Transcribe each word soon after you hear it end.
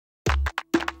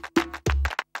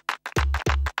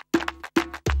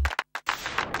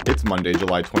It's Monday,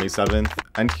 July 27th,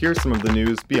 and here's some of the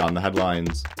news beyond the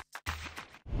headlines.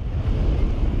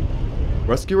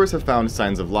 Rescuers have found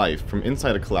signs of life from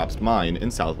inside a collapsed mine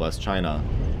in southwest China.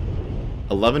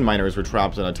 11 miners were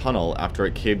trapped in a tunnel after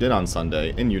it caved in on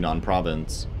Sunday in Yunnan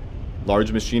province.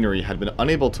 Large machinery had been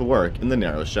unable to work in the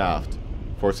narrow shaft,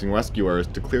 forcing rescuers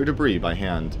to clear debris by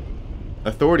hand.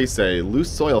 Authorities say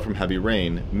loose soil from heavy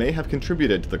rain may have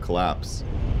contributed to the collapse.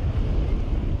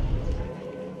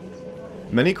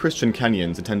 Many Christian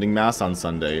Kenyans attending Mass on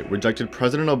Sunday rejected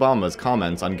President Obama's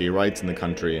comments on gay rights in the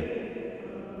country.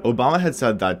 Obama had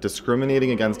said that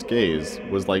discriminating against gays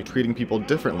was like treating people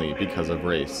differently because of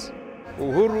race.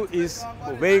 Uhuru is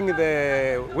obeying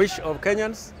the wish of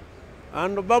Kenyans,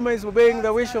 and Obama is obeying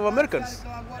the wish of Americans.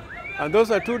 And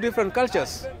those are two different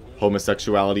cultures.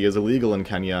 Homosexuality is illegal in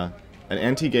Kenya, and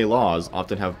anti-gay laws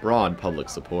often have broad public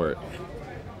support.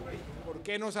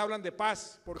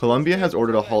 Colombia has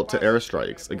ordered a halt to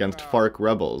airstrikes against FARC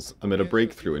rebels amid a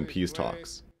breakthrough in peace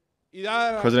talks.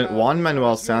 President Juan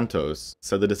Manuel Santos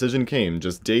said the decision came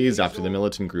just days after the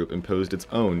militant group imposed its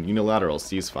own unilateral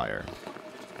ceasefire.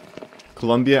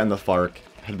 Colombia and the FARC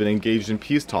had been engaged in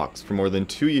peace talks for more than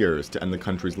 2 years to end the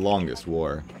country's longest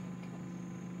war.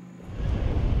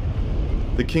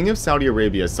 The King of Saudi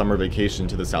Arabia's summer vacation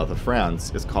to the south of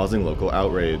France is causing local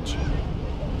outrage.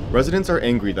 Residents are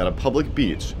angry that a public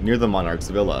beach near the monarch's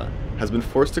villa has been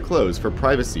forced to close for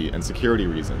privacy and security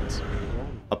reasons.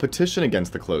 A petition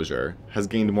against the closure has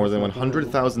gained more than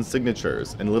 100,000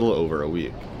 signatures in little over a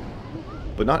week.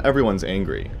 But not everyone's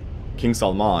angry. King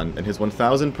Salman and his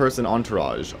 1,000-person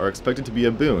entourage are expected to be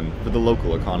a boon for the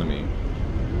local economy.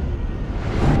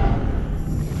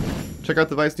 Check out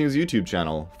the VICE News YouTube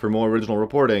channel for more original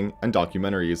reporting and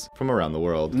documentaries from around the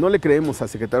world. No le creemos al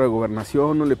secretario de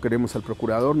Gobernación, no le creemos al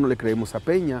procurador, no le creemos a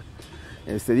Peña.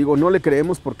 No le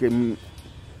creemos porque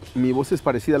mi voz es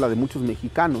parecida a la de muchos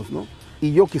mexicanos, ¿no?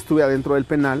 Y yo que estuve adentro del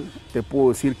penal, te puedo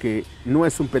decir que no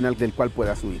es un penal del cual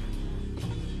puedas huir.